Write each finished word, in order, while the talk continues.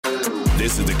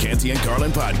This is the Canty and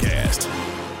Carlin podcast.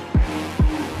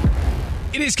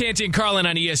 It is Canty and Carlin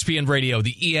on ESPN Radio,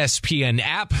 the ESPN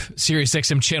app, Sirius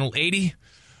XM Channel 80.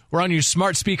 We're on your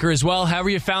smart speaker as well. However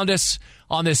you found us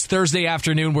on this Thursday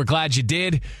afternoon, we're glad you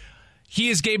did. He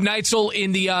is Gabe Neitzel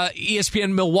in the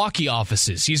ESPN Milwaukee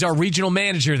offices. He's our regional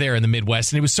manager there in the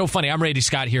Midwest. And it was so funny. I'm Randy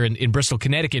Scott here in Bristol,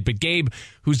 Connecticut. But Gabe,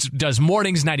 who does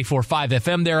mornings, 94.5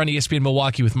 FM there on ESPN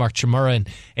Milwaukee with Mark Chmura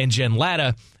and Jen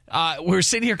Latta. We're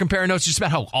sitting here comparing notes just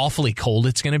about how awfully cold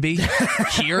it's going to be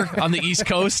here on the East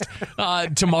Coast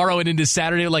tomorrow and into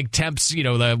Saturday. Like temps,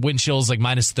 the wind chill's like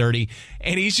minus 30.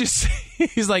 And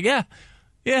he's like, yeah.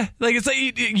 Yeah, like it's like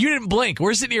you didn't blink.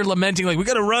 We're sitting here lamenting, like we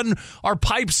got to run our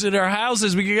pipes in our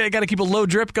houses. We got to keep a low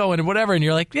drip going and whatever. And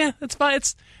you're like, yeah, that's fine.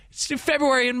 It's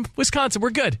February in Wisconsin.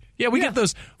 We're good. Yeah, we get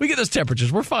those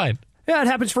temperatures. We're fine. Yeah, it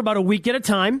happens for about a week at a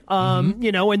time,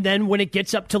 and then when it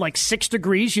gets up to like 6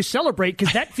 degrees, you celebrate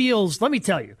because that feels, let me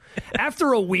tell you,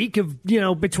 after a week of,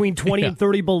 between 20 and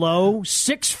 30 below,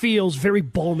 6 feels very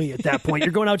balmy at that point.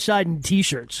 You're going outside in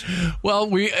T-shirts. Well,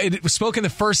 we spoke in the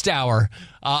first hour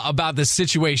about this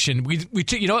situation. We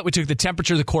took the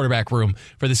temperature of the quarterback room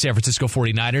for the San Francisco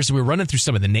 49ers. We were running through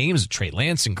some of the names of Trey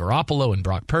Lance and Garoppolo and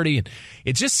Brock Purdy, and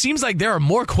it just seems like there are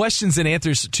more questions than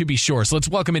answers to be sure. So let's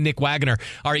welcome in Nick Wagner,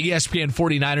 our ESPN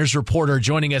 49ers reporter,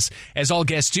 joining us as all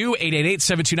guests do.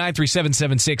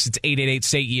 888-729-3776. It's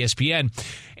 888-SAY-ESPN.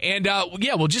 And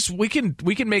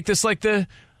we can make this like a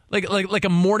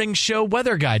morning show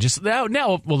weather guy. Just now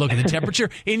we'll look at the temperature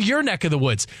in your neck of the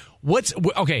woods.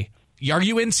 Okay? Are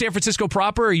you in San Francisco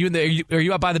proper? Are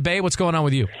you out by the bay? What's going on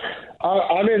with you?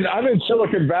 I'm in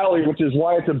Silicon Valley, which is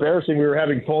why it's embarrassing. We were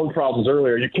having phone problems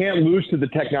earlier. You can't lose to the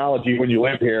technology when you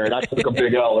live here, and I took a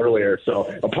big L earlier. So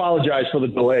apologize for the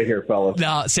delay here, fellas.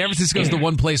 No, San Francisco is the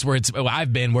one place where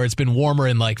I've been where it's been warmer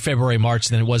in like February, March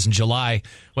than it was in July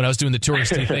when I was doing the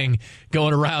touristy thing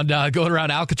going around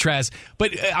Alcatraz.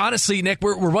 But honestly, Nick,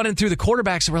 we're running through the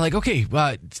quarterbacks, and we're like, okay,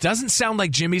 it doesn't sound like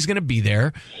Jimmy's going to be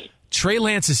there. Trey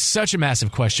Lance is such a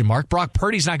massive question mark. Brock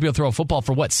Purdy's not going to be able to throw a football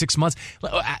for, 6 months?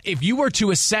 If you were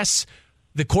to assess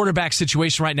the quarterback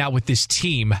situation right now with this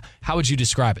team, how would you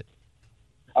describe it?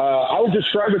 I would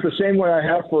describe it the same way I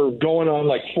have for going on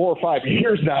like 4 or 5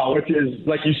 years now, which is,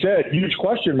 like you said, huge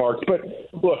question marks. But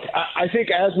look, I think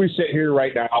as we sit here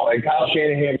right now, and Kyle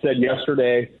Shanahan said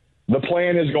yesterday, the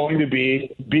plan is going to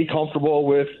be comfortable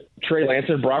with Trey Lance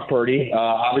and Brock Purdy,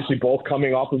 obviously both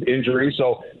coming off of injury,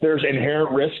 so there's inherent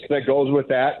risk that goes with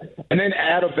that. And then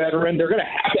add a veteran. They're going to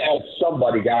have to add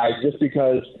somebody, guys, just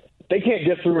because they can't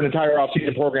get through an entire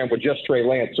offseason program with just Trey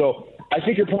Lance. So I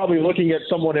think you're probably looking at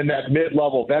someone in that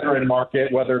mid-level veteran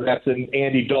market, whether that's an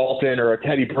Andy Dalton or a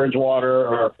Teddy Bridgewater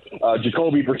or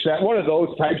Jacoby Brissett, one of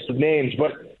those types of names.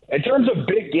 But in terms of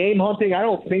big game hunting, I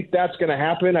don't think that's going to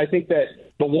happen. I think that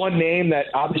the one name that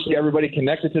obviously everybody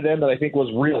connected to them that I think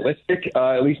was realistic,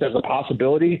 at least as a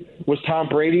possibility, was Tom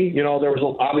Brady. There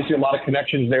was obviously a lot of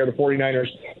connections there. The 49ers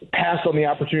passed on the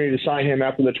opportunity to sign him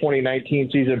after the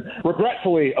 2019 season.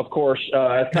 Regretfully, of course,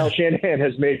 as Kyle Shanahan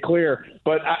has made clear.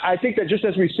 But I think that just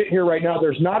as we sit here right now,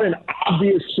 there's not an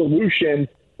obvious solution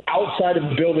outside of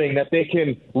the building that they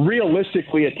can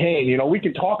realistically attain. We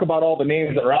can talk about all the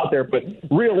names that are out there, but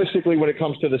realistically, when it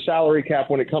comes to the salary cap,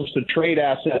 when it comes to trade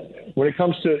assets, when it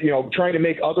comes to, trying to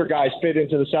make other guys fit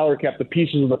into the salary cap, the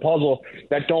pieces of the puzzle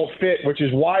that don't fit, which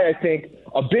is why I think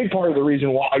a big part of the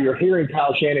reason why you're hearing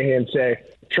Kyle Shanahan say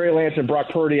Trey Lance and Brock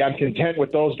Purdy, I'm content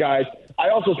with those guys. I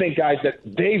also think, guys, that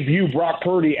they view Brock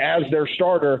Purdy as their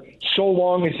starter so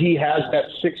long as he has that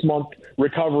 6-month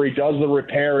recovery, does the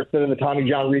repair instead of the Tommy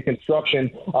John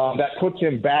reconstruction, that puts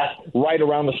him back right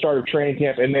around the start of training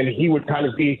camp, and then he would kind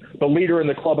of be the leader in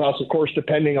the clubhouse, of course,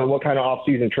 depending on what kind of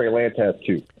offseason Trey Lance has,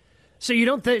 too. So you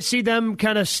don't see them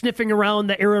kind of sniffing around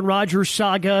the Aaron Rodgers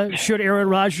saga should Aaron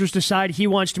Rodgers decide he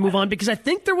wants to move on? Because I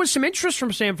think there was some interest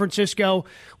from San Francisco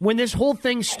when this whole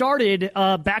thing started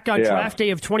back on draft day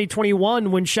of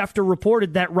 2021 when Schefter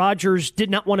reported that Rodgers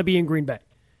did not want to be in Green Bay.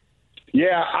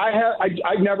 Yeah,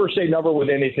 I never say never with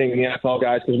anything in the NFL,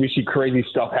 guys, because we see crazy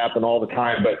stuff happen all the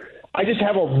time. But I just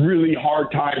have a really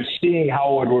hard time seeing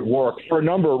how it would work for a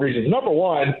number of reasons. Number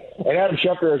one, and Adam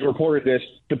Schefter has reported this,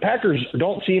 the Packers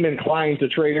don't seem inclined to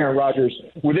trade Aaron Rodgers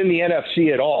within the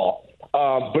NFC at all.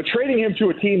 But trading him to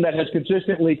a team that has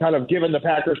consistently kind of given the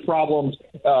Packers problems,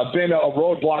 been a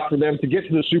roadblock for them to get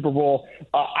to the Super Bowl,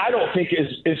 I don't think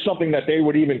is something that they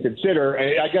would even consider.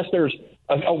 And I guess there's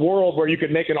a world where you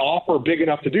could make an offer big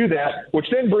enough to do that, which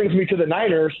then brings me to the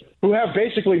Niners, who have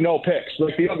basically no picks.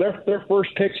 Like their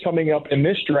first picks coming up in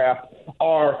this draft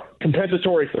are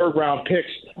compensatory third-round picks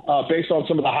based on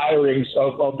some of the hirings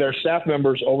of their staff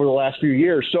members over the last few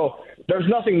years. So there's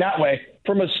nothing that way.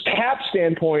 From a cap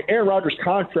standpoint, Aaron Rodgers'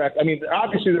 contract, I mean,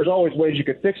 obviously there's always ways you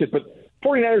could fix it, but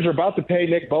 49ers are about to pay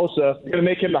Nick Bosa. They're going to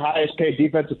make him the highest paid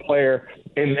defensive player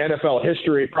in NFL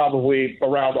history, probably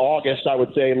around August, I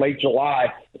would say, late July.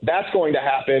 That's going to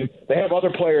happen. They have other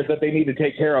players that they need to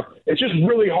take care of. It's just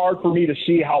really hard for me to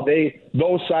see how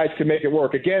those sides can make it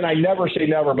work. Again, I never say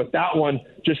never, but that one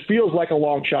just feels like a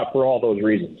long shot for all those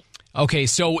reasons. Okay,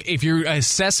 so if you're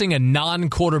assessing a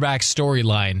non-quarterback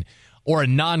storyline or a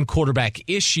non-quarterback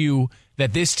issue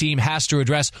that this team has to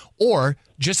address, or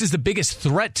just as the biggest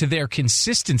threat to their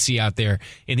consistency out there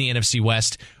in the NFC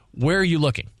West, where are you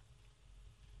looking?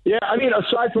 Yeah, I mean,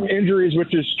 aside from injuries,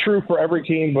 which is true for every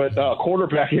team, but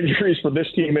quarterback injuries for this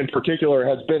team in particular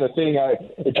has been a thing. I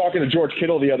was talking to George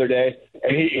Kittle the other day,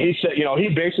 and he said, he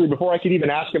basically, before I could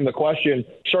even ask him the question,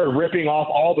 started ripping off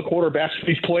all the quarterbacks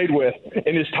he's played with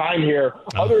in his time here.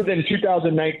 Other than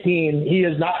 2019, he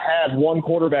has not had one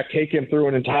quarterback take him through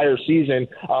an entire season,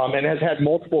 and has had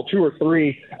multiple 2 or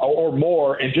 3 or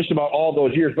more in just about all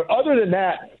those years. But other than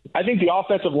that, I think the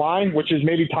offensive line, which is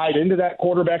maybe tied into that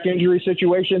quarterback injury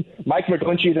situation, Mike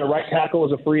McGlinchey, their right tackle,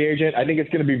 is a free agent. I think it's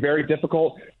going to be very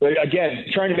difficult. But again,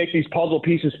 trying to make these puzzle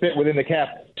pieces fit within the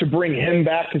cap to bring him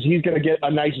back because he's going to get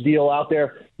a nice deal out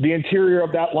there. The interior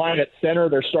of that line at center,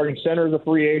 their starting center is a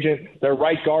free agent. Their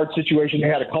right guard situation, they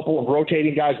had a couple of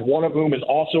rotating guys, one of whom is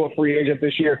also a free agent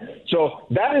this year. So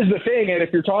that is the thing. And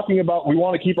if you're talking about we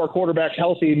want to keep our quarterbacks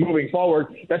healthy moving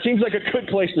forward, that seems like a good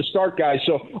place to start, guys.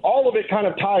 So all of it kind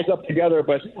of ties up together,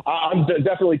 but I'm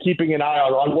definitely keeping an eye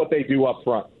on what they do up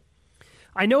front.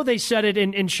 I know they said it,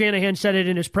 and Shanahan said it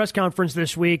in his press conference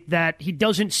this week, that he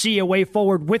doesn't see a way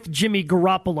forward with Jimmy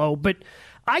Garoppolo, but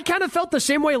I kind of felt the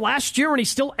same way last year, and he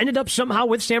still ended up somehow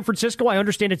with San Francisco. I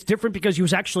understand it's different because he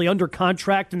was actually under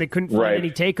contract and they couldn't find any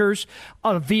takers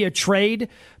via trade,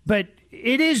 but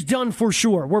it is done for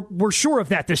sure. We're sure of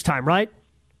that this time, right?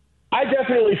 I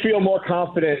definitely feel more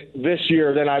confident this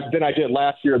year than I did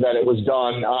last year that it was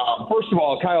done. First of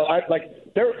all, Kyle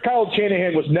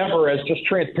Shanahan was never as just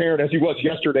transparent as he was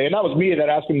yesterday, and that was me that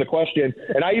asked him the question.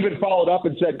 And I even followed up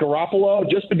and said Garoppolo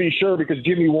just to be sure because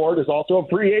Jimmy Ward is also a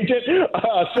free agent.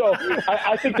 So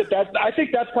I think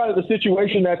that's kind of the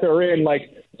situation that they're in.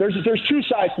 Like there's 2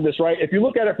 sides to this, right? If you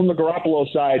look at it from the Garoppolo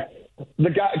side,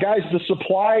 the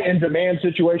supply and demand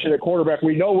situation at quarterback,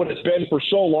 we know what it's been for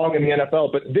so long in the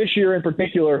NFL, but this year in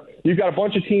particular, you've got a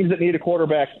bunch of teams that need a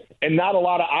quarterback and not a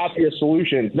lot of obvious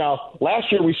solutions. Now,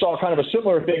 last year we saw kind of a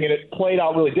similar thing, and it played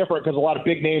out really different because a lot of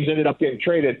big names ended up getting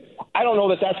traded. I don't know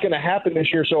that that's going to happen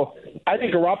this year, so I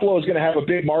think Garoppolo is going to have a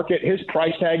big market. His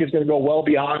price tag is going to go well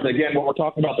beyond, again, when we're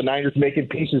talking about the Niners making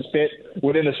pieces fit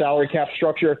within the salary cap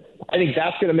structure. I think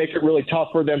that's going to make it really tough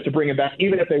for them to bring him back,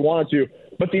 even if they wanted to.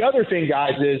 But the other thing,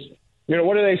 guys, is,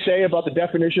 what do they say about the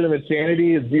definition of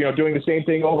insanity is, doing the same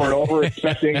thing over and over,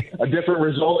 expecting a different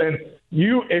result. And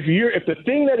if the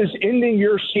thing that is ending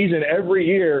your season every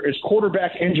year is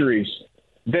quarterback injuries,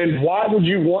 then why would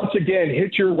you once again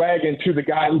hit your wagon to the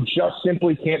guy who just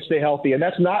simply can't stay healthy? And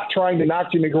that's not trying to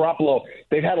knock Jimmy Garoppolo.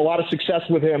 They've had a lot of success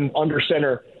with him under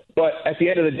center. But at the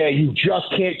end of the day, you just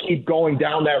can't keep going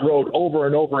down that road over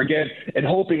and over again and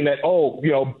hoping that,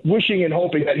 wishing and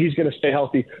hoping that he's going to stay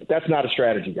healthy. That's not a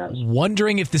strategy, guys.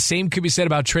 Wondering if the same could be said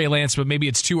about Trey Lance, but maybe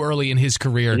it's too early in his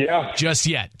career. Yeah. Just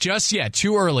yet.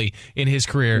 Too early in his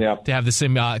career to have the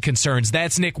same concerns.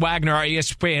 That's Nick Wagner, our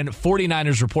ESPN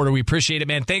 49ers reporter. We appreciate it,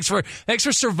 man. Thanks for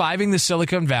surviving the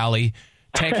Silicon Valley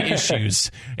tech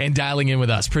issues and dialing in with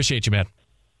us. Appreciate you, man.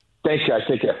 Thanks, guys.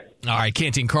 Take care. All right,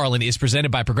 Canty and Carlin is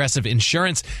presented by Progressive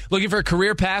Insurance. Looking for a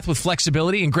career path with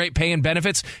flexibility and great pay and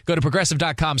benefits? Go to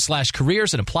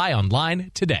progressive.com/careers and apply online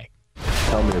today.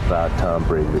 Tell me about Tom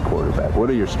Brady, the quarterback.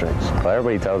 What are your strengths? Well,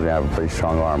 everybody tells me I have a pretty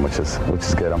strong arm, which is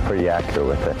good. I'm pretty accurate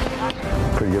with it.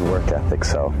 Pretty good work ethic,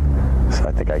 so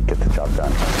I think I can get the job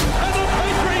done. And the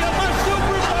Patriots are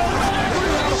Super Bowl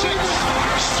 6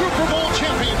 Super Bowl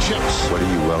championships. What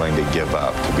are you willing to give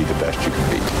up to be the best you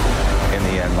can be? In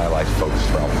the end, my life's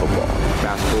focused around football.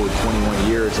 Fast forward 21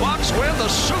 years. Bucs win the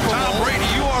Super Bowl. Tom Brady,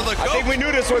 you are the GOAT. I think we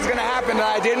knew this was going to happen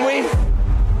tonight, didn't we?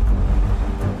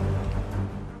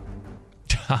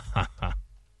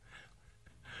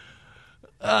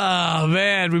 Oh,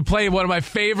 man, we played one of my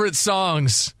favorite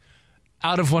songs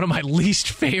out of one of my least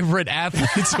favorite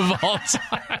athletes of all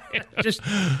time. Just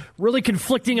really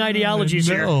conflicting ideologies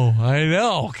here. I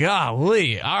know.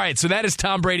 Golly. All right, so that is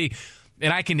Tom Brady.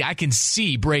 And I can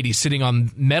see Brady sitting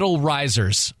on metal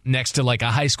risers next to like a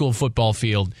high school football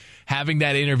field, having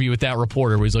that interview with that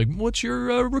reporter where he's like, what's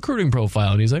your recruiting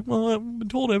profile? And he's like, well, I've been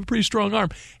told I have a pretty strong arm.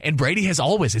 And Brady has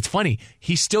always, it's funny,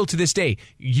 he still to this day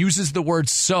uses the word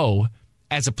so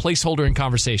as a placeholder in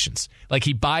conversations. Like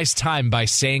he buys time by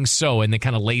saying so and then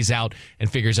kind of lays out and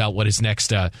figures out what his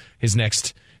next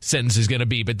sentence is going to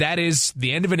be. But that is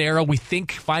the end of an era. We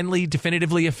think finally,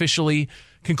 definitively, officially,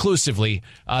 conclusively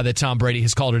that Tom Brady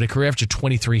has called it a career after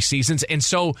 23 seasons. And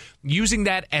so using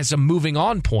that as a moving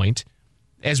on point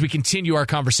as we continue our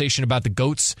conversation about the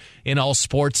GOATs in all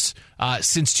sports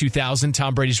since 2000,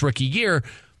 Tom Brady's rookie year.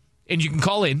 And you can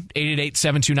call in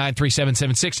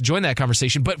 888-729-3776 to join that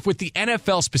conversation. But with the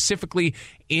NFL specifically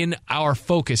in our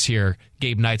focus here,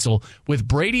 Gabe Neitzel, with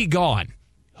Brady gone,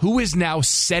 who is now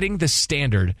setting the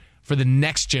standard for the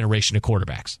next generation of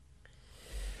quarterbacks?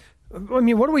 I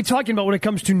mean, what are we talking about when it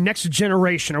comes to next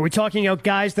generation? Are we talking about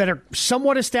guys that are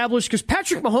somewhat established? Because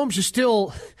Patrick Mahomes is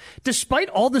still, despite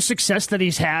all the success that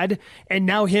he's had, and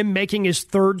now him making his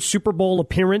third Super Bowl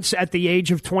appearance at the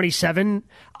age of 27,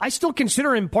 I still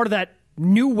consider him part of that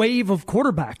new wave of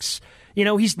quarterbacks. You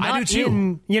know, he's not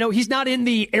he's not in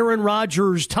the Aaron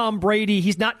Rodgers, Tom Brady.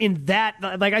 He's not in that.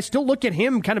 Like, I still look at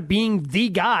him kind of being the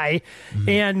guy. Mm-hmm.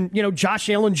 And, Josh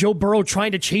Allen, Joe Burrow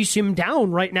trying to chase him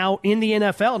down right now in the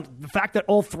NFL. The fact that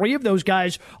all three of those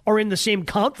guys are in the same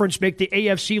conference make the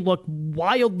AFC look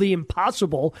wildly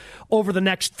impossible over the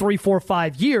next 3, 4,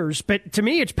 5 years. But to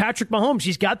me, it's Patrick Mahomes.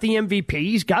 He's got the MVP.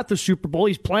 He's got the Super Bowl.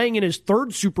 He's playing in his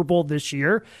third Super Bowl this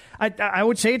year. I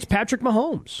would say it's Patrick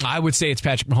Mahomes. I would say it's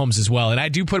Patrick Mahomes as well. And I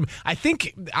do put him, I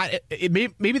think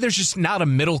maybe there's just not a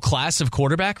middle class of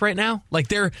quarterback right now. Like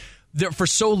they're for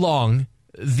so long,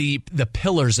 the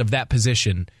pillars of that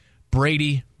position,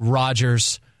 Brady,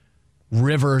 Rodgers,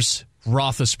 Rivers,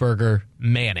 Roethlisberger,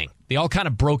 Manning. They all kind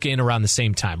of broke in around the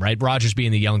same time, right? Rodgers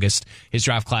being the youngest. His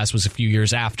draft class was a few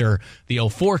years after the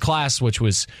 2004 class, which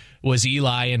was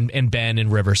Eli and Ben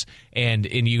and Rivers. And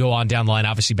you go on down the line,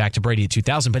 obviously back to Brady in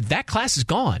 2000. But that class is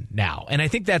gone now. And I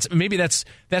think that's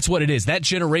what it is. That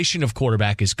generation of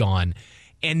quarterback is gone.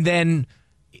 And then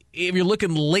if you're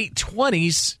looking late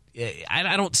 20s,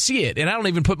 I don't see it. And I don't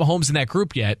even put Mahomes in that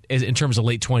group yet in terms of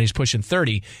late 20s, pushing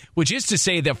 30, which is to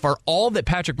say that for all that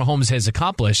Patrick Mahomes has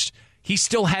accomplished, he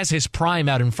still has his prime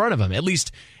out in front of him, at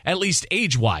least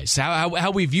age-wise.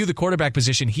 How we view the quarterback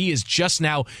position, he is just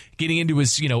now getting into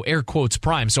his, air quotes,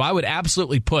 prime. So I would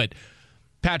absolutely put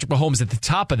Patrick Mahomes at the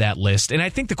top of that list. And I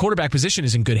think the quarterback position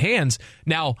is in good hands.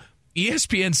 Now,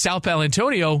 ESPN's Sal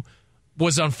Paolantonio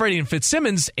was on Freddie and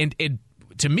Fitzsimmons, and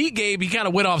to me, Gabe, he kind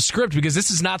of went off script because this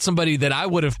is not somebody that I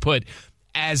would have put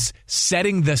as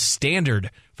setting the standard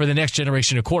for the next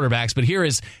generation of quarterbacks. But here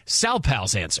is Sal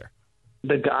Pal's answer.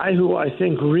 The guy who I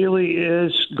think really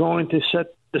is going to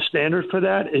set the standard for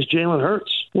that is Jalen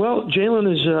Hurts. Well,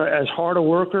 Jalen is as hard a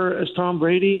worker as Tom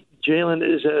Brady. Jalen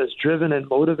is as driven and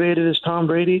motivated as Tom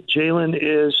Brady. Jalen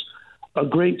is a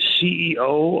great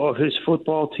CEO of his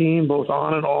football team, both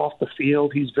on and off the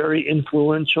field. He's very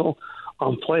influential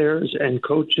on players and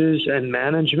coaches and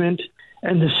management.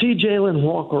 And to see Jalen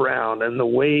walk around and the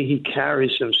way he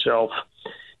carries himself,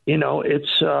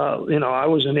 I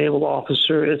was a naval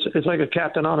officer. It's like a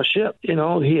captain on a ship. He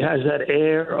has that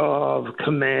air of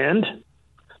command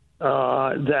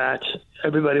that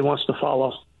everybody wants to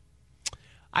follow.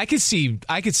 I could see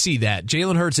that.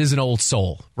 Jalen Hurts is an old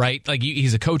soul, right? Like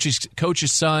he's a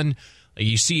coach's son.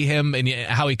 You see him and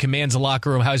how he commands the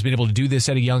locker room, how he's been able to do this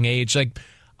at a young age. Like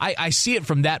I see it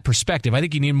from that perspective. I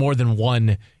think you need more than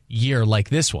 1 year like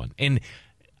this one. And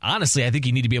honestly, I think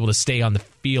you need to be able to stay on the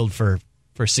field for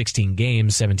 16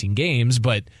 games, 17 games,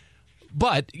 but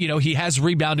he has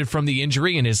rebounded from the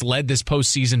injury and has led this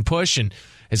postseason push and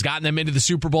has gotten them into the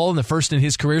Super Bowl in the first in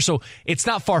his career. So it's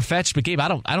not far-fetched, but Gabe, I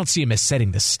don't see him as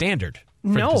setting the standard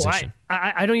for the position.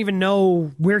 I don't even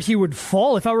know where he would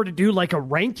fall if I were to do like a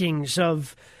rankings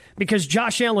of, because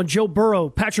Josh Allen, Joe Burrow,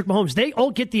 Patrick Mahomes, they all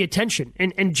get the attention.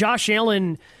 And Josh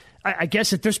Allen, I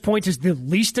guess at this point, is the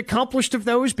least accomplished of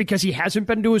those because he hasn't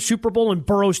been to a Super Bowl and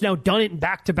Burrow's now done it in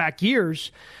back-to-back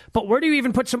years. But where do you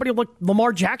even put somebody like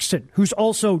Lamar Jackson, who's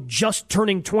also just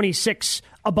turning 26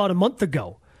 about a month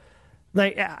ago?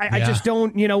 Like, I just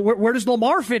don't, where does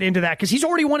Lamar fit into that? Because he's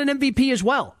already won an MVP as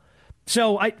well.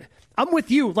 So I'm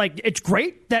with you. Like, it's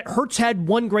great that Hurts had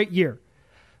one great year.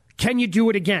 Can you do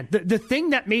it again? The thing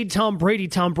that made Tom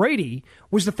Brady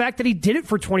was the fact that he did it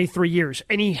for 23 years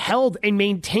and he held and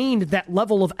maintained that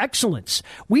level of excellence.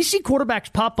 We see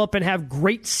quarterbacks pop up and have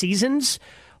great seasons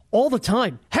all the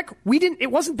time. Heck,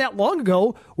 it wasn't that long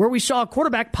ago where we saw a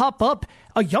quarterback pop up,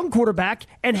 a young quarterback,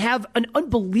 and have an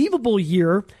unbelievable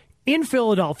year in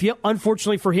Philadelphia.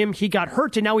 Unfortunately for him, he got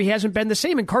hurt and now he hasn't been the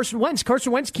same. And Carson Wentz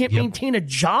can't maintain a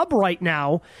job right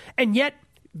now, and yet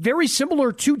very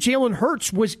similar to Jalen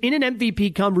Hurts, was in an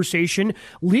MVP conversation,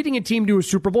 leading a team to a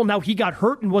Super Bowl. Now he got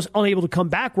hurt and was unable to come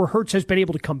back, where Hurts has been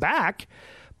able to come back.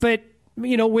 But,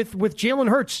 with Jalen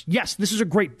Hurts, yes, this is a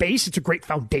great base. It's a great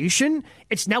foundation.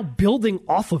 It's now building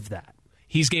off of that.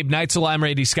 He's Gabe Neitzel. I'm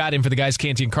Randy Scott in for the guys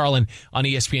Canty and Carlin on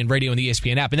ESPN Radio and the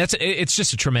ESPN app. And it's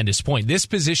just a tremendous point. This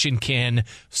position can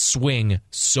swing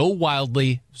so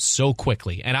wildly, so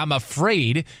quickly. And I'm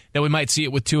afraid that we might see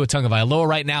it with Tua Tagovailoa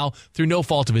right now through no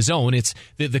fault of his own. It's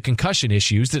the concussion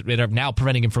issues that are now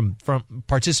preventing him from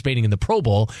participating in the Pro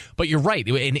Bowl. But you're right.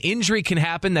 An injury can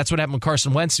happen. That's what happened with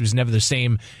Carson Wentz. He was never the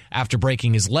same after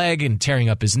breaking his leg and tearing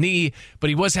up his knee. But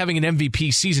he was having an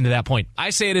MVP season to that point. I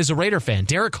say it as a Raider fan.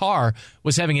 Derek Carr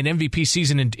was having an MVP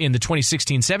season in the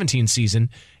 2016-17 season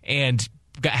and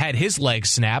had his leg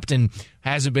snapped and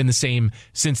hasn't been the same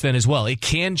since then as well. It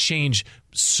can change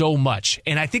so much.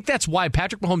 And I think that's why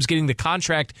Patrick Mahomes getting the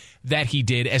contract that he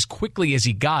did as quickly as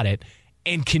he got it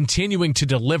and continuing to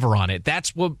deliver on it.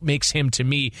 That's what makes him, to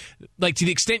me, like, to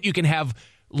the extent you can have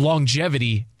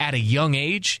longevity at a young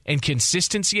age and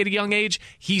consistency at a young age,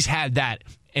 he's had that.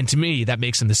 And to me, that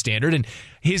makes him the standard. And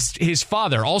his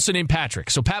father, also named Patrick.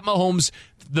 So Pat Mahomes,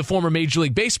 the former Major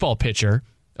League Baseball pitcher,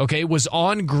 was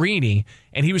on Greeny,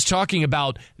 and he was talking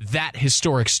about that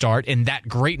historic start and that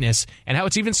greatness and how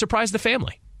it's even surprised the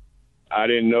family. I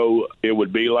didn't know it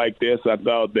would be like this. I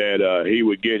thought that he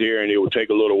would get here and it would take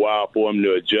a little while for him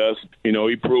to adjust.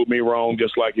 He proved me wrong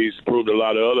just like he's proved a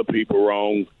lot of other people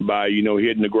wrong by,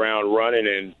 hitting the ground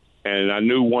running. And I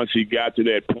knew once he got to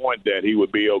that point that he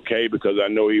would be okay because I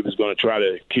know he was going to try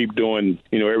to keep doing,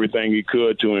 everything he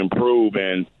could to improve.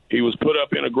 And he was put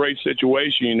up in a great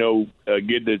situation,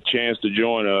 get the chance to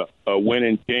join a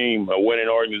winning team, a winning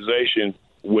organization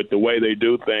with the way they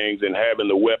do things and having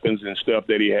the weapons and stuff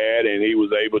that he had. And he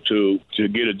was able to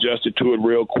get adjusted to it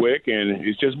real quick. And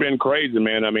it's just been crazy,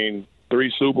 man. I mean,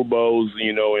 3 Super Bowls,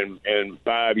 in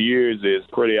 5 years is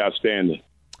pretty outstanding.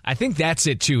 I think that's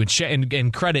it, too,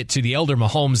 and credit to the elder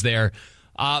Mahomes there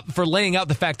for laying out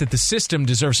the fact that the system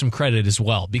deserves some credit as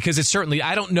well. Because it's certainly,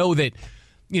 I don't know that,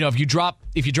 if you drop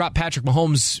Patrick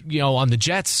Mahomes, on the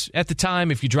Jets at the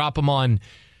time, if you drop him on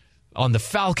the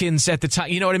Falcons at the time,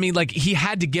 you know what I mean? Like, he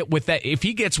had to get with that. If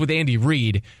he gets with Andy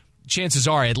Reid, chances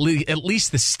are at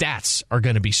least the stats are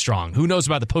going to be strong. Who knows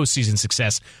about the postseason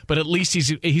success, but at least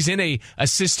he's in a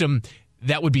system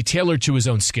that would be tailored to his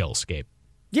own skills, Gabe.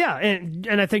 Yeah,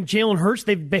 and I think Jalen Hurts,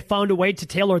 they found a way to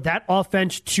tailor that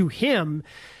offense to him.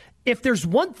 If there's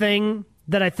one thing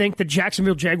that I think the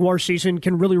Jacksonville Jaguars season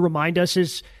can really remind us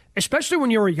is, especially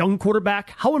when you're a young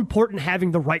quarterback, how important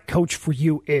having the right coach for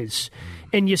you is.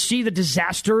 And you see the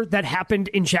disaster that happened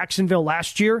in Jacksonville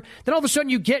last year, then all of a sudden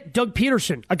you get Doug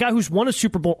Peterson, a guy who's won a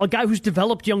Super Bowl, a guy who's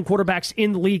developed young quarterbacks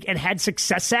in the league and had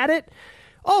success at it.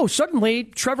 Oh, suddenly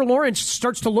Trevor Lawrence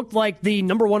starts to look like the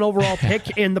number 1 overall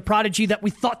pick and the prodigy that we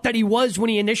thought that he was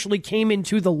when he initially came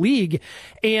into the league.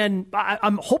 And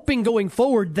I'm hoping going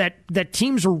forward that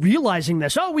teams are realizing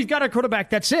this. Oh, we've got a quarterback.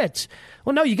 That's it.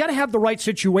 Well, no, you got to have the right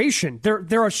situation.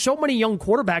 There are so many young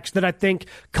quarterbacks that I think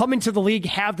come into the league,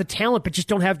 have the talent, but just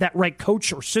don't have that right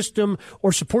coach or system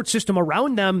or support system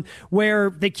around them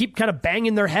where they keep kind of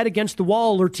banging their head against the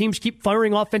wall or teams keep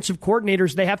firing offensive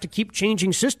coordinators. They have to keep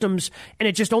changing systems, and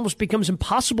it just almost becomes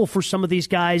impossible for some of these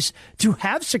guys to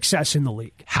have success in the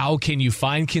league. How can you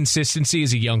find consistency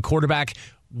as a young quarterback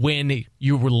when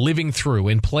you were living through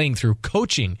and playing through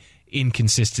coaching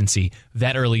inconsistency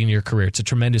that early in your career? It's a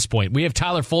tremendous point. We have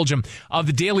Tyler Fulgham of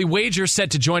the Daily Wager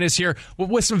set to join us here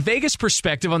with some Vegas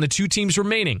perspective on the 2 teams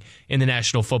remaining in the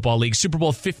National Football League. Super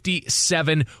Bowl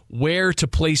 57, where to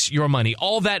place your money.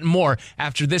 All that and more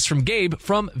after this from Gabe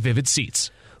from Vivid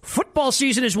Seats. Football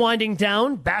season is winding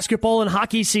down. Basketball and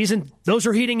hockey season, those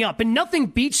are heating up. And nothing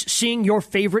beats seeing your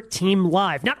favorite team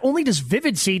live. Not only does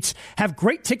Vivid Seats have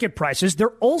great ticket prices,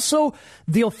 they're also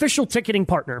the official ticketing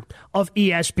partner of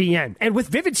ESPN. And with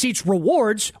Vivid Seats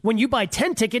rewards, when you buy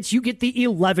 10 tickets, you get the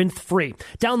 11th free.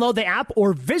 Download the app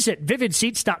or visit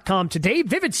vividseats.com today.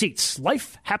 Vivid Seats,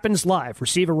 life happens live.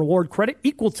 Receive a reward credit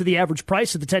equal to the average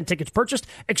price of the 10 tickets purchased,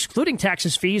 excluding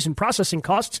taxes, fees, and processing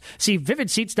costs. See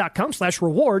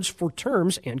vividseats.com/rewards for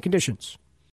terms and conditions.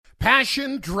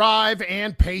 Passion, drive,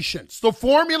 and patience. The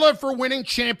formula for winning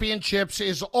championships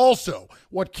is also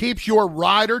what keeps your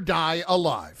ride or die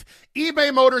alive.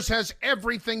 eBay Motors has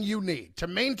everything you need to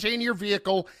maintain your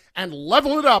vehicle and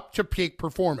level it up to peak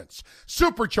performance.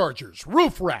 Superchargers,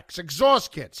 roof racks,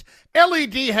 exhaust kits,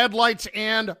 LED headlights,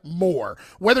 and more.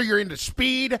 Whether you're into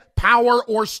speed, power,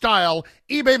 or style,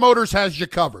 eBay Motors has you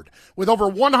covered. With over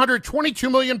 122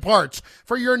 million parts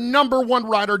for your number one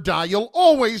ride or die, you'll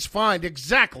always find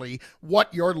exactly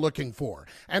what you're looking for.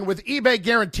 And with eBay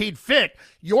Guaranteed Fit,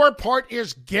 your part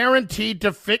is guaranteed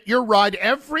to fit your ride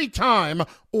every time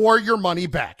or your money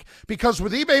back. Because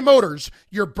with eBay Motors,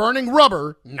 you're burning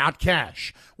rubber, not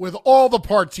cash. With all the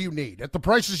parts you need at the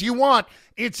prices you want,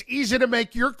 it's easy to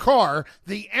make your car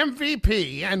the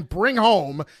MVP and bring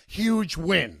home huge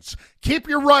wins. Keep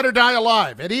your ride or die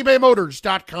alive at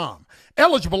ebaymotors.com.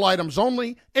 Eligible items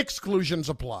only. Exclusions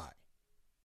apply.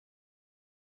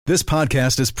 This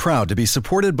podcast is proud to be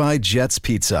supported by Jets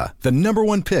Pizza, the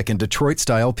 #1 pick in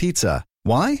Detroit-style pizza.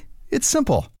 Why? It's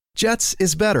simple. Jets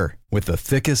is better. With the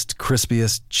thickest,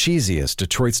 crispiest, cheesiest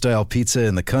Detroit-style pizza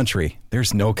in the country,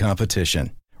 there's no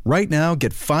competition. Right now,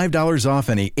 get $5 off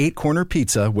any 8-corner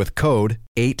pizza with code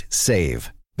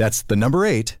 8SAVE. That's the number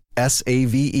 8,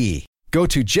 SAVE. Go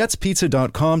to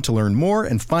jetspizza.com to learn more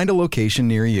and find a location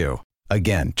near you.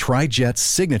 Again, try Jet's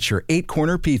signature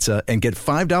 8-corner pizza and get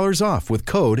 $5 off with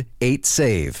code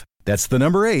 8SAVE. That's the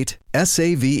number 8,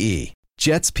 SAVE.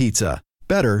 Jet's Pizza.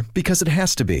 Better because it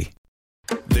has to be.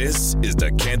 This is the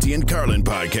Canty and Carlin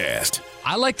podcast.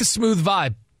 I like the smooth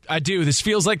vibe. I do. This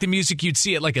feels like the music you'd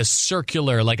see at like a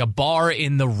circular, like a bar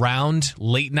in the round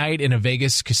late night in a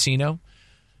Vegas casino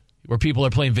where people are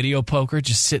playing video poker,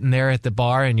 just sitting there at the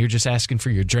bar and you're just asking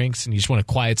for your drinks and you just want a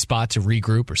quiet spot to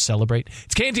regroup or celebrate.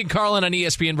 It's Canty and Carlin on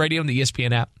ESPN Radio and the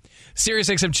ESPN app.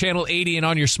 SiriusXM Channel 80 and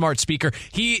on your smart speaker.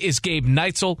 He is Gabe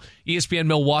Neitzel, ESPN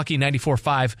Milwaukee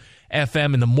 94.5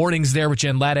 FM in the mornings there with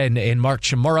Jen Latta and Mark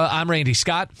Chimura. I'm Randy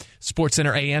Scott,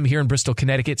 SportsCenter AM here in Bristol,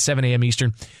 Connecticut, 7 a.m.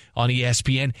 Eastern on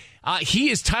ESPN. He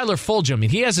is Tyler Fulgham,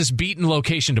 and he has this beaten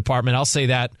location department. I'll say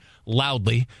that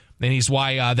loudly. And he's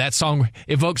why that song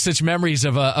evokes such memories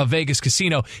of a Vegas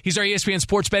casino. He's our ESPN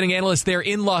sports betting analyst there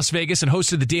in Las Vegas and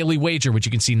host of the Daily Wager, which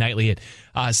you can see nightly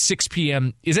at 6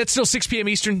 p.m. Is that still 6 p.m.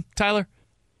 Eastern, Tyler?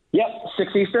 Yep,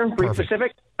 6 Eastern, 3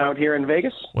 Pacific, out here in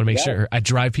Vegas. Want to make sure I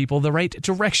drive people the right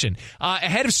direction.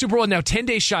 Ahead of Super Bowl, now 10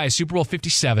 days shy of Super Bowl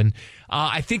 57.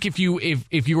 I think if you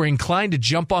were inclined to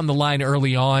jump on the line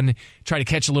early on, try to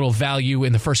catch a little value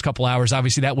in the first couple hours,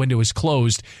 obviously that window is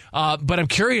closed. But I'm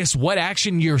curious what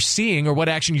action you're seeing or what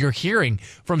action you're hearing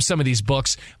from some of these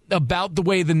books about the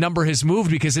way the number has moved,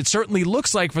 because it certainly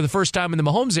looks like for the first time in the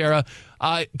Mahomes era,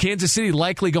 Kansas City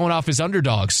likely going off as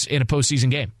underdogs in a postseason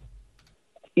game.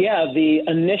 Yeah, the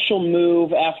initial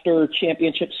move after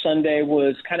Championship Sunday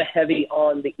was kind of heavy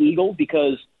on the Eagle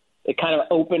because it kind of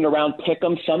opened around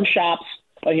Pick'em. Some shops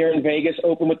here in Vegas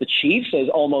opened with the Chiefs as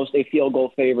almost a field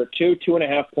goal favorite,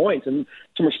 2.5 points. And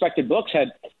some respected books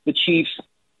had the Chiefs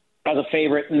as a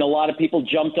favorite, and a lot of people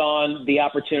jumped on the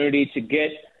opportunity to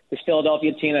get this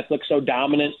Philadelphia team that's looked so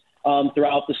dominant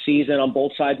throughout the season on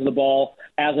both sides of the ball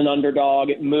as an underdog.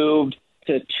 It moved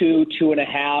to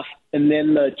 2.5, and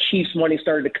then the Chiefs' money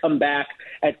started to come back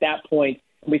at that point.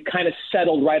 We kind of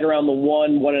settled right around the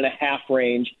 1.5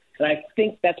 range, and I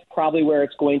think that's probably where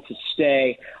it's going to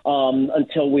stay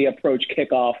until we approach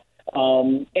kickoff.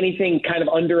 Anything kind of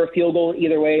under a field goal,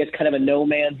 either way, is kind of a no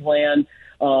man's land.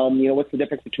 What's the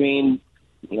difference between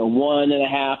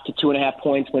 1.5 to 2.5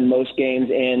 points when most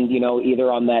games end,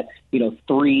 either on that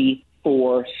 3,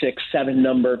 4, 6, 7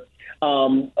 number.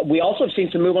 We also have seen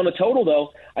some move on the total,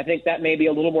 though. I think that may be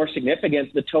a little more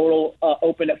significant. The total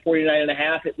opened at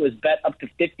 49.5. It was bet up to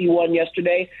 51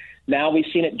 yesterday. Now we've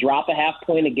seen it drop a half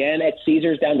point again at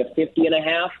Caesars down to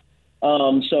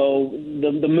 50.5. So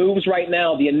the moves right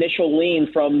now, the initial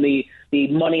lean from the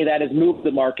money that has moved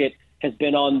the market has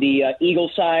been on the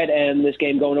Eagle side, and this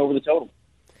game going over the total.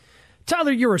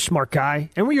 Tyler, you're a smart guy,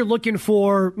 and when you're looking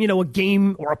for, a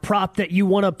game or a prop that you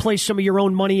want to place some of your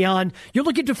own money on, you're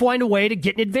looking to find a way to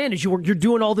get an advantage. You're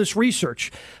doing all this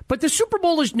research. But the Super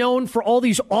Bowl is known for all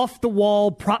these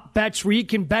off-the-wall prop bets where you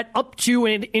can bet up to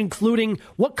and including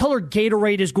what color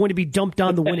Gatorade is going to be dumped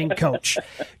on the winning coach.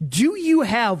 Do you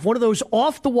have one of those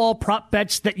off-the-wall prop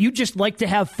bets that you just like to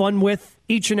have fun with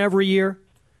each and every year?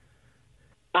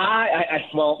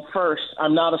 Well, first,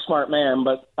 I'm not a smart man,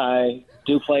 but I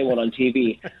do play one on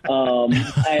TV.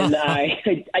 And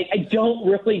I don't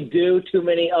really do too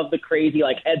many of the crazy,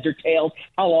 like heads or tails.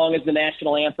 How long is the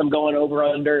national anthem going over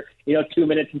under, 2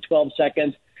 minutes and 12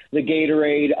 seconds? The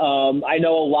Gatorade. I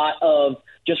know a lot of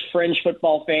just fringe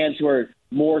football fans who are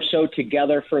more so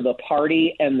together for the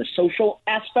party and the social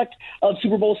aspect of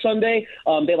Super Bowl Sunday.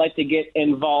 They like to get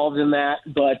involved in that.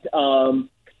 But,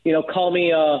 call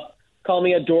me call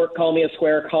me a dork, call me a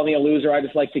square, call me a loser. I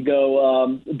just like to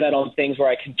go bet on things where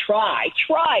I can try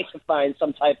to find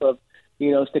some type of,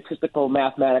 statistical,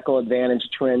 mathematical advantage,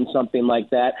 trend, something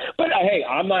like that. But hey,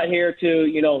 I'm not here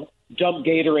to, jump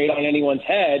Gatorade on anyone's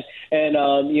head and,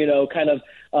 throw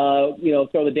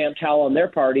the damn towel on their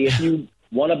party. If you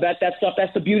want to bet that stuff,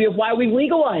 that's the beauty of why we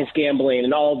legalize gambling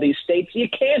in all of these states. You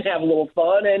can have a little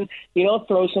fun and,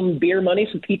 throw some beer money,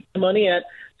 some pizza money at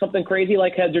something crazy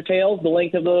like heads or tails, the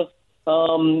length of the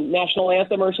national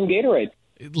anthem, or some Gatorade.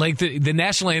 Like the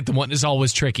national anthem one is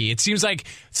always tricky. It seems like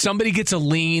somebody gets a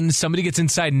lean, somebody gets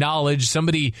inside knowledge,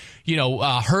 somebody,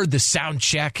 heard the sound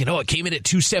check and, it came in at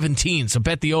 217, so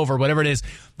bet the over, whatever it is.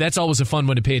 That's always a fun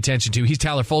one to pay attention to. He's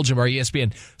Tyler Fulgham, our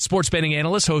ESPN sports betting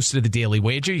analyst, host of the Daily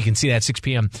Wager. You can see that at 6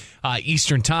 p.m.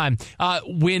 Eastern time.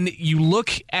 When you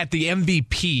look at the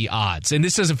MVP odds, and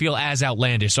this doesn't feel as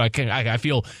outlandish, so I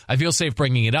feel safe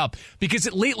bringing it up,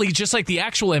 because lately, just like the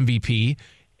actual MVP,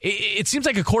 it seems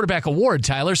like a quarterback award,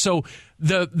 Tyler. So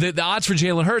the odds for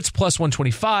Jalen Hurts plus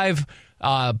 125,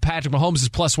 Patrick Mahomes is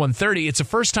plus 130. It's the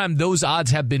first time those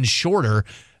odds have been shorter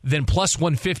than plus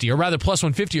 150, or rather plus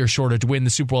 150 or shorter to win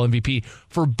the Super Bowl MVP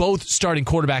for both starting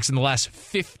quarterbacks in the last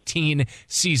 15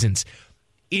 seasons.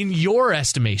 In your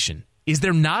estimation, is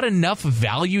there not enough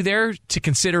value there to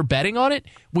consider betting on it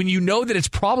when you know that it's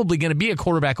probably going to be a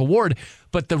quarterback award,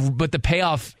 but the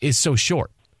payoff is so short?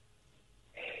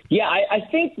 Yeah, I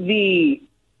think the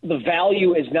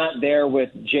value is not there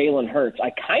with Jalen Hurts.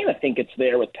 I kind of think it's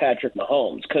there with Patrick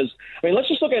Mahomes because, let's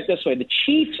just look at it this way. The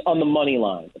Chiefs on the money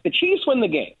line. If the Chiefs win the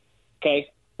game,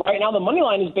 okay, right now the money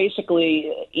line is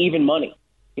basically even money,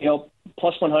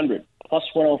 plus 100, plus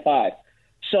 105.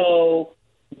 So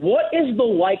what is the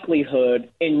likelihood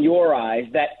in your eyes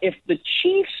that if the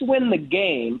Chiefs win the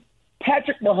game,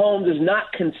 Patrick Mahomes is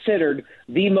not considered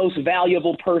the most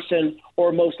valuable person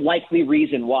or most likely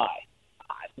reason why?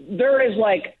 There is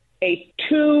like a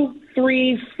 2,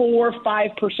 3, 4,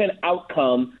 5%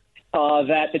 outcome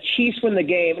that the Chiefs win the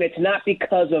game, and it's not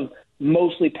because of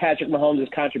mostly Patrick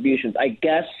Mahomes' contributions. I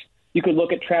guess you could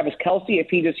look at Travis Kelce if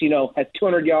he just, has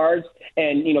 200 yards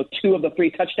and, 2 of the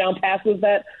 3 touchdown passes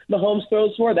that Mahomes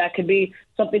throws for. That could be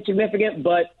something significant.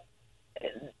 But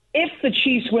if the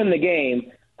Chiefs win the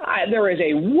game, there is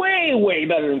a way, way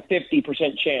better than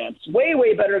 50% chance, way,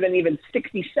 way better than even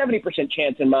 60, 70%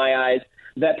 chance in my eyes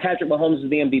that Patrick Mahomes is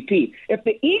the MVP. If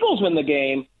the Eagles win the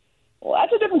game, well,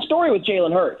 that's a different story with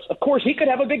Jalen Hurts. Of course, he could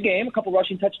have a big game, a couple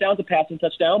rushing touchdowns, a passing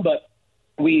touchdown, but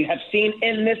we have seen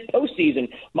in this postseason,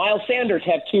 Miles Sanders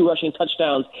have 2 rushing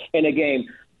touchdowns in a game.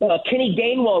 Kenny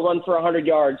Gainwell run for 100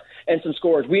 yards and some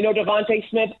scores. We know Devontae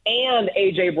Smith and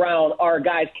A.J. Brown are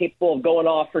guys capable of going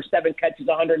off for 7 catches,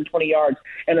 120 yards,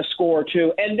 and a score or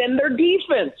 2. And then their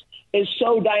defense is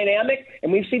so dynamic,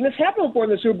 and we've seen this happen before in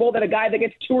the Super Bowl, that a guy that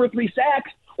gets 2 or 3 sacks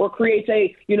or creates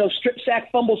a strip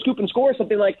sack, fumble, scoop, and score,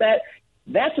 something like that,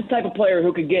 that's the type of player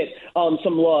who could get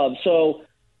some love. So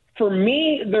for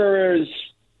me, there's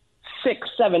 6,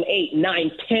 7, 8,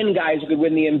 9, 10 guys who could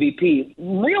win the MVP.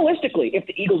 Realistically, if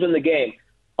the Eagles win the game.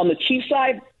 On the Chiefs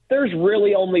side, there's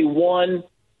really only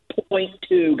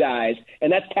 1.2 guys,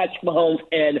 and that's Patrick Mahomes,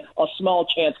 and a small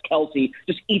chance Kelce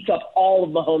just eats up all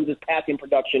of Mahomes' passing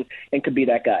production and could be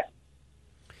that guy.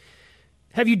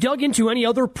 Have you dug into any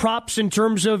other props in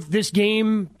terms of this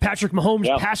game? Patrick Mahomes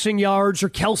passing yards, or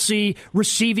Kelce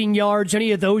receiving yards,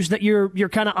 any of those that you're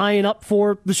kind of eyeing up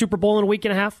for the Super Bowl in a week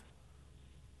and a half?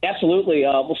 Absolutely.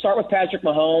 We'll start with Patrick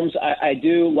Mahomes. I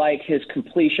do like his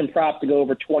completion prop to go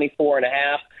over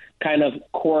 24.5, kind of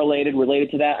related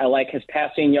to that. I like his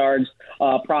passing yards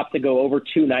prop to go over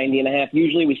 290.5.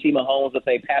 Usually we see Mahomes with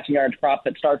a passing yards prop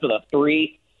that starts with a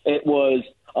 3.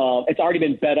 It's already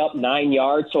been bet up 9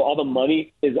 yards, so all the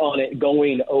money is on it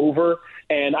going over.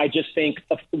 And I just think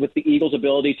with the Eagles'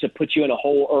 ability to put you in a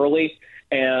hole early,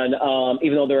 and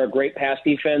even though they're a great pass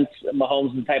defense,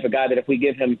 Mahomes is the type of guy that if we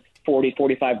give him 40,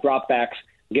 45 dropbacks,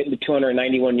 getting to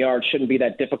 291 yards shouldn't be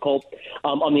that difficult.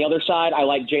 On the other side, I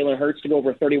like Jalen Hurts to go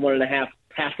over 31.5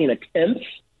 passing attempts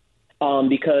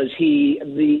because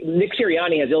Nick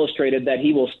Sirianni has illustrated that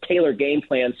he will tailor game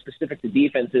plans specific to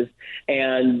defenses,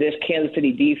 and this Kansas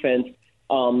City defense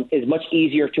is much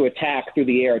easier to attack through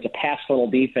the air. It's a pass funnel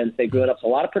defense. They've given up a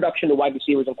lot of production to wide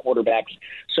receivers and quarterbacks.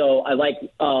 So I like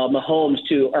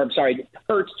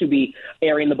Hurts to be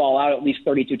airing the ball out at least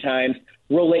 32 times.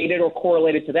 Related or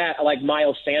correlated to that, I like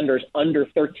Miles Sanders under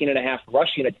 13.5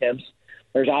 rushing attempts.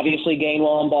 There's obviously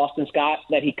Gainwell and Boston Scott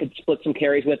that he could split some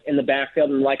carries with in the backfield.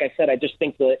 And like I said, I just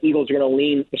think the Eagles are going to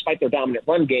lean, despite their dominant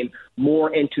run game,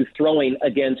 more into throwing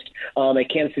against a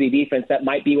Kansas City defense that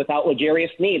might be without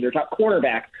L'Jarius Sneed, their top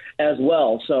cornerback, as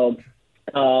well. So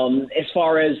As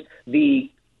far as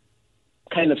the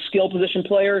kind of skill position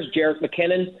players, Jerick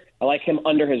McKinnon, I like him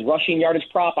under his rushing yardage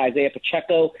prop. Isaiah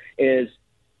Pacheco is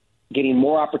getting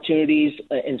more opportunities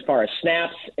as far as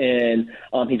snaps, and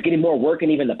he's getting more work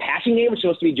in even the passing game, which is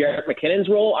supposed to be Jerick McKinnon's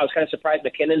role. I was kind of surprised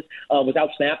McKinnon was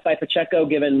outsnapped by Pacheco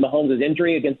given Mahomes'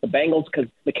 injury against the Bengals because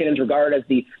McKinnon's regarded as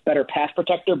the better pass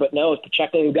protector, but no, it's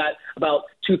Pacheco who got about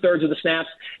 2/3 of the snaps.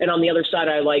 And on the other side,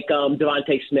 I like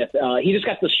Devontae Smith. He just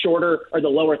got the shorter or the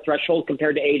lower threshold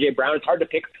compared to A.J. Brown. It's hard to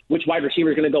pick which wide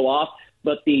receiver is going to go off,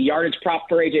 but the yardage prop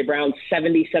for A.J. Brown,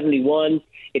 70-71.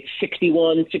 It's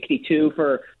 61-62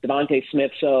 for Devontae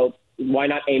Smith, so why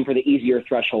not aim for the easier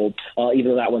threshold, even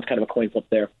though that one's kind of a coin flip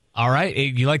there. All right.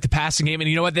 You like the passing game, and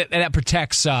you know what? That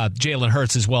protects Jalen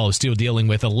Hurts as well, who's still dealing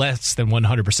with a less than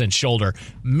 100% shoulder.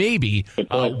 Maybe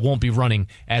won't be running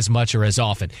as much or as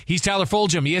often. He's Tyler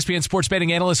Fulgham, ESPN sports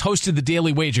betting analyst, hosted the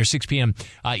Daily Wager, 6 p.m.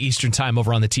 Eastern time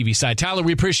over on the TV side. Tyler,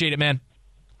 we appreciate it, man.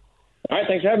 All right.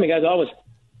 Thanks for having me, guys, always.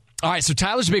 All right, so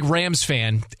Tyler's a big Rams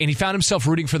fan, and he found himself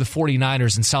rooting for the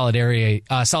 49ers in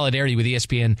solidarity with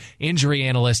ESPN injury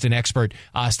analyst and expert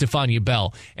Stefania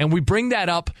Bell. And we bring that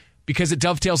up because it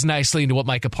dovetails nicely into what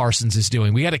Micah Parsons is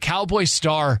doing. We got a Cowboys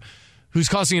star who's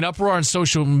causing an uproar on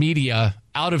social media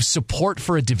out of support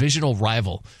for a divisional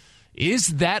rival.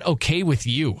 Is that okay with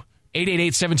you?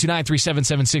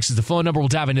 888-729-3776 is the phone number. We'll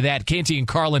dive into that. Canty and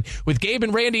Carlin with Gabe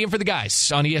and Randy in for the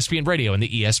guys on ESPN Radio and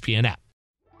the ESPN app.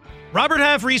 Robert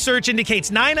Half research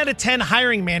indicates 9 out of 10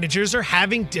 hiring managers are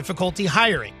having difficulty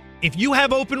hiring. If you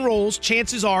have open roles,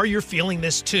 chances are you're feeling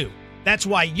this too. That's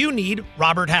why you need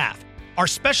Robert Half. Our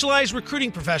specialized recruiting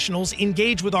professionals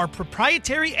engage with our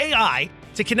proprietary AI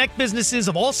to connect businesses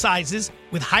of all sizes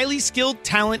with highly skilled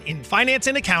talent in finance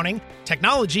and accounting,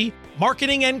 technology,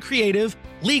 marketing and creative,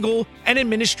 legal, and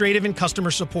administrative and customer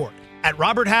support. At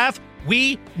Robert Half,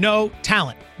 we know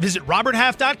talent. Visit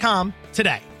roberthalf.com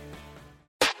today.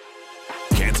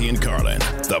 Canty and Carlin,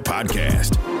 the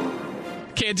podcast.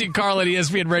 Canty and Carlin,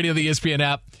 ESPN Radio, the ESPN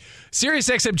app. Sirius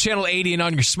XM Channel 80 and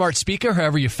on your smart speaker,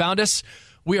 however you found us.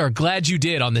 We are glad you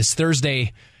did on this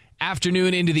Thursday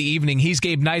afternoon into the evening. He's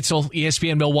Gabe Neitzel,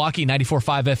 ESPN Milwaukee,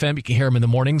 94.5 FM. You can hear him in the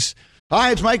mornings.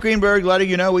 Hi, it's Mike Greenberg letting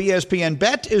you know ESPN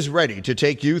Bet is ready to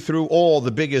take you through all the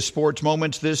biggest sports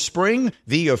moments this spring.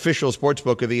 The official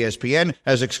sportsbook of ESPN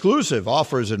has exclusive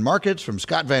offers and markets from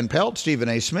Scott Van Pelt, Stephen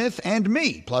A. Smith, and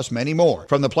me, plus many more.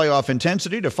 From the playoff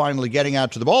intensity to finally getting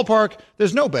out to the ballpark,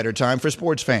 there's no better time for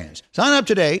sports fans. Sign up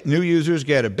today. New users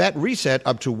get a bet reset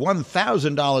up to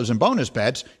 $1,000 in bonus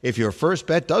bets if your first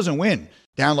bet doesn't win.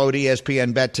 Download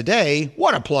ESPN Bet today.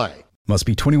 What a play. Must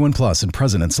be 21 plus and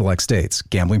present in select states.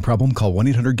 Gambling problem? Call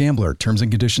 1-800-GAMBLER. Terms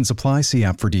and conditions apply. See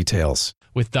app for details.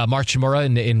 With Mark Chmura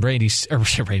and Randy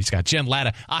Scott, Jen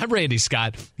Latta. I'm Randy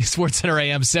Scott, SportsCenter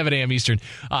AM, 7 a.m. Eastern,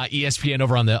 ESPN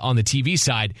over on the TV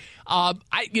side.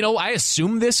 I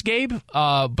assume this, Gabe,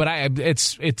 but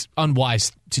it's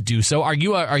unwise to do so. Are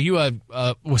you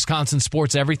a Wisconsin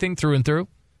sports everything through and through?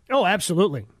 Oh,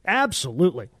 absolutely,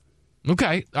 absolutely.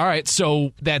 Okay, all right.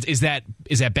 So is that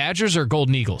Badgers or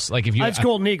Golden Eagles? Like if you, it's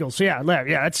Golden Eagles. Yeah.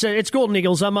 It's Golden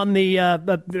Eagles. I'm on the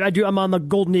I'm on the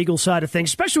Golden Eagles side of things,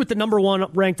 especially with the number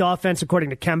 1 ranked offense according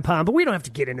to KenPom. But we don't have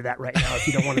to get into that right now if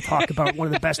you don't want to talk about one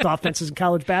of the best offenses in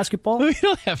college basketball. We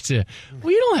don't have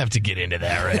to get into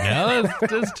that right now.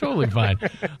 That's totally fine.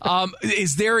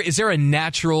 Is there a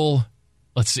natural?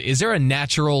 Let's see. Is there a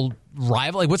natural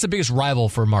rival? Like, what's the biggest rival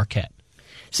for Marquette?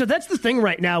 So that's the thing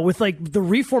right now with like the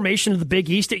reformation of the Big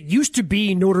East. It used to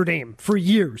be Notre Dame for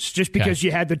years, just because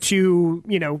you had the two,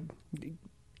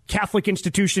 Catholic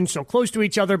institutions so close to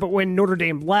each other. But when Notre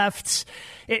Dame left,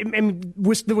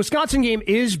 the Wisconsin game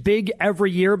is big every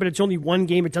year, but it's only one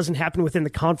game. It doesn't happen within the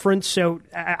conference. So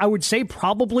I would say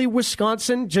probably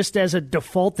Wisconsin just as a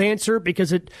default answer, because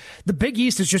the Big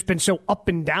East has just been so up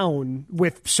and down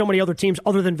with so many other teams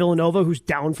other than Villanova, who's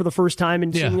down for the first time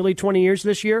in seemingly 20 years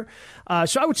this year.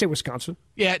 So I would say Wisconsin.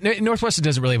 Yeah, Northwestern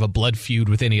doesn't really have a blood feud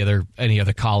with any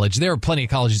other college. There are plenty of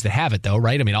colleges that have it, though,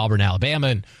 right? I mean, Auburn, Alabama,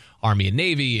 and Army and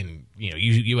Navy, and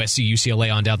USC,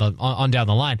 UCLA on down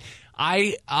the line.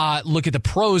 I look at the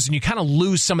pros, and you kind of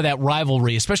lose some of that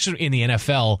rivalry, especially in the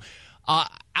NFL.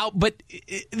 But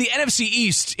the NFC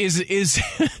East is the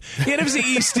NFC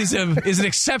East is an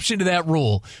exception to that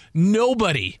rule.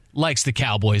 Nobody likes the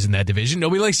Cowboys in that division.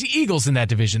 Nobody likes the Eagles in that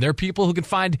division. There are people who can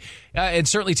find and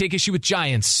certainly take issue with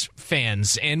Giants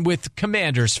fans and with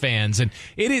Commanders fans, and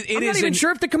I'm not even sure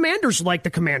if the Commanders like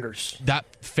the Commanders. That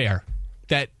fair.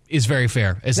 That is very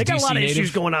fair. As they got DC a lot of native,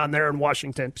 issues going on there in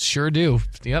Washington. Sure do.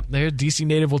 Yep, their DC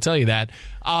native will tell you that.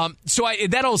 So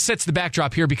that all sets the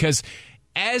backdrop here, because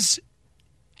as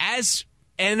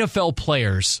NFL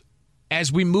players,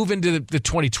 as we move into the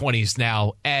 2020s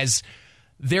now, as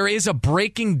there is a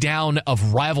breaking down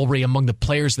of rivalry among the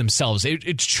players themselves.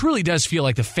 It truly does feel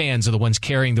like the fans are the ones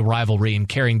carrying the rivalry and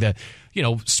carrying the,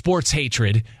 sports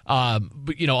hatred,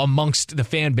 amongst the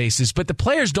fan bases. But the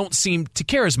players don't seem to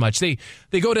care as much. They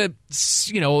go to,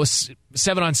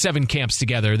 7-on-7 camps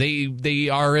together. They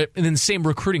are in the same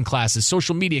recruiting classes.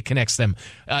 Social media connects them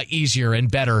easier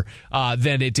and better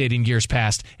than it did in years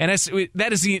past. And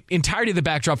that is the entirety of the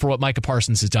backdrop for what Micah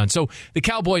Parsons has done. So the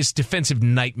Cowboys' defensive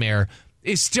nightmare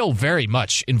is still very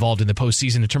much involved in the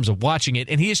postseason in terms of watching it,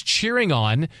 and he is cheering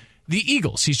on the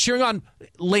Eagles. He's cheering on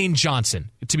Lane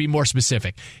Johnson, to be more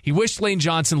specific. He wished Lane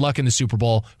Johnson luck in the Super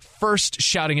Bowl, first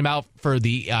shouting him out for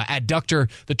the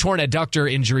torn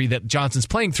adductor injury that Johnson's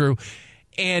playing through,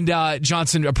 and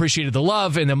Johnson appreciated the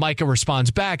love, and then Micah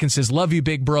responds back and says, "Love you,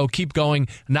 big bro, keep going,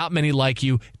 not many like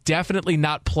you, definitely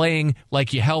not playing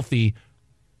like you healthy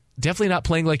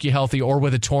or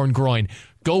with a torn groin.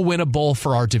 Go win a bowl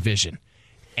for our division."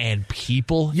 And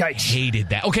people hated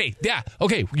that. Okay,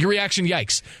 your reaction,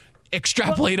 yikes.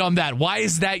 Extrapolate on that. Why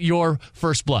is that your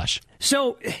first blush?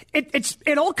 So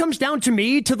it all comes down to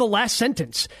me to the last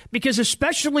sentence, because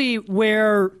especially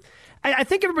where I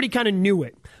think everybody kind of knew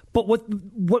it. But what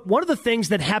one of the things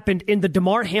that happened in the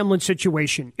Damar Hamlin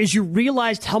situation is you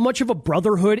realized how much of a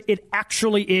brotherhood it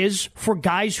actually is for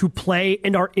guys who play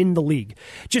and are in the league.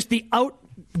 Just the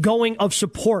outgoing of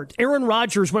support. Aaron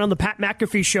Rodgers went on the Pat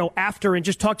McAfee show after and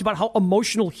just talked about how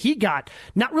emotional he got,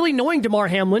 not really knowing Damar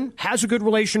Hamlin has a good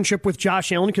relationship with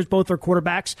Josh Allen because both are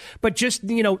quarterbacks, but just,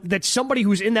 that somebody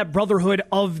who's in that brotherhood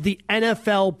of the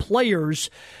NFL players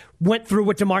went through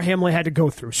what Damar Hamlin had to go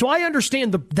through. So I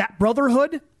understand that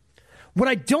brotherhood. What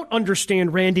I don't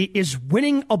understand, Randy, is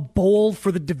winning a bowl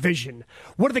for the division.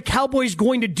 What are the Cowboys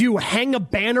going to do? Hang a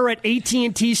banner at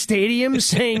AT&T Stadium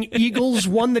saying Eagles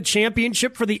won the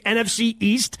championship for the NFC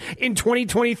East in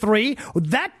 2023?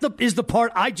 That is the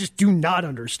part I just do not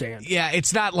understand. Yeah,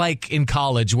 it's not like in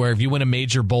college where if you win a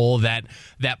major bowl, that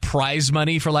prize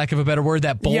money, for lack of a better word,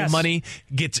 that bowl money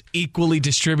gets equally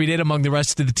distributed among the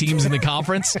rest of the teams in the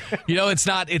conference.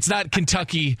 It's not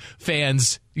Kentucky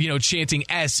fans chanting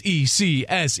SEC,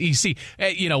 SEC,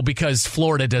 because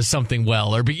Florida does something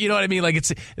well, or you know what I mean? Like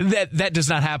it's that does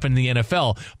not happen in the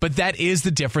NFL, but that is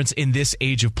the difference in this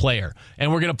age of player.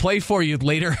 And we're going to play for you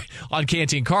later on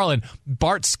Canty and Carlin.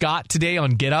 Bart Scott today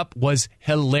on Get Up was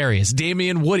hilarious.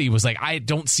 Damian Woody was like, I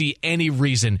don't see any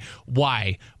reason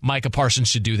why Micah Parsons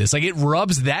should do this. Like it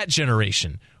rubs that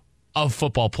generation of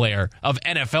football player, of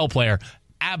NFL player,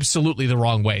 absolutely the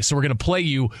wrong way. So we're going to play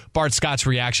you Bart Scott's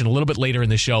reaction a little bit later in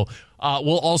the show.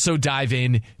 We'll also dive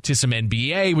in to some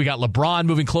NBA. We got LeBron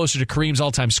moving closer to Kareem's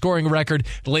all-time scoring record.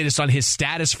 The latest on his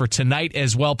status for tonight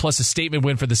as well, plus a statement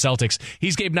win for the Celtics.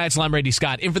 He's Gabe Neitzel. I'm Randy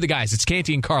Scott. In for the guys, it's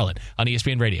Canty and Carlin on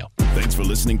ESPN Radio. Thanks for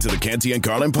listening to the Canty and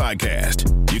Carlin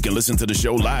podcast. You can listen to the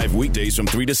show live weekdays from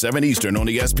 3 to 7 Eastern on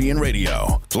ESPN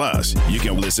Radio. Plus, you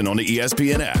can listen on the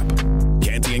ESPN app.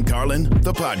 Canty and Carlin,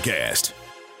 the podcast.